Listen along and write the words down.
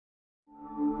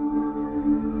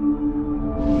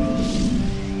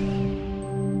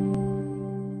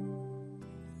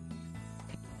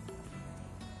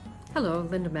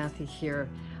Linda Matthie here.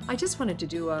 I just wanted to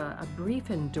do a brief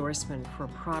endorsement for a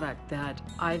product that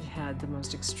I've had the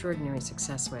most extraordinary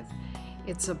success with.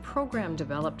 It's a program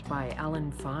developed by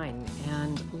Alan Fine,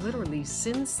 and literally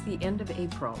since the end of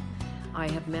April, I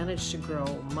have managed to grow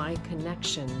my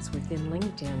connections within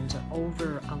LinkedIn to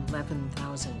over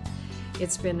 11,000.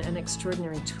 It's been an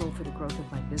extraordinary tool for the growth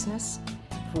of my business,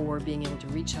 for being able to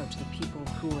reach out to the people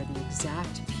who are the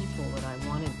exact people that I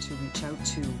wanted to reach out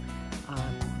to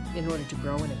in order to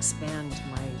grow and expand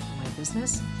my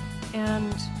business.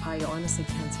 And I honestly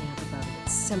can't say enough about it.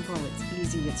 It's simple, it's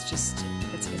easy,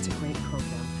 it's a great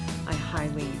program. I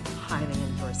highly, highly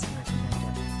endorse and recommend it.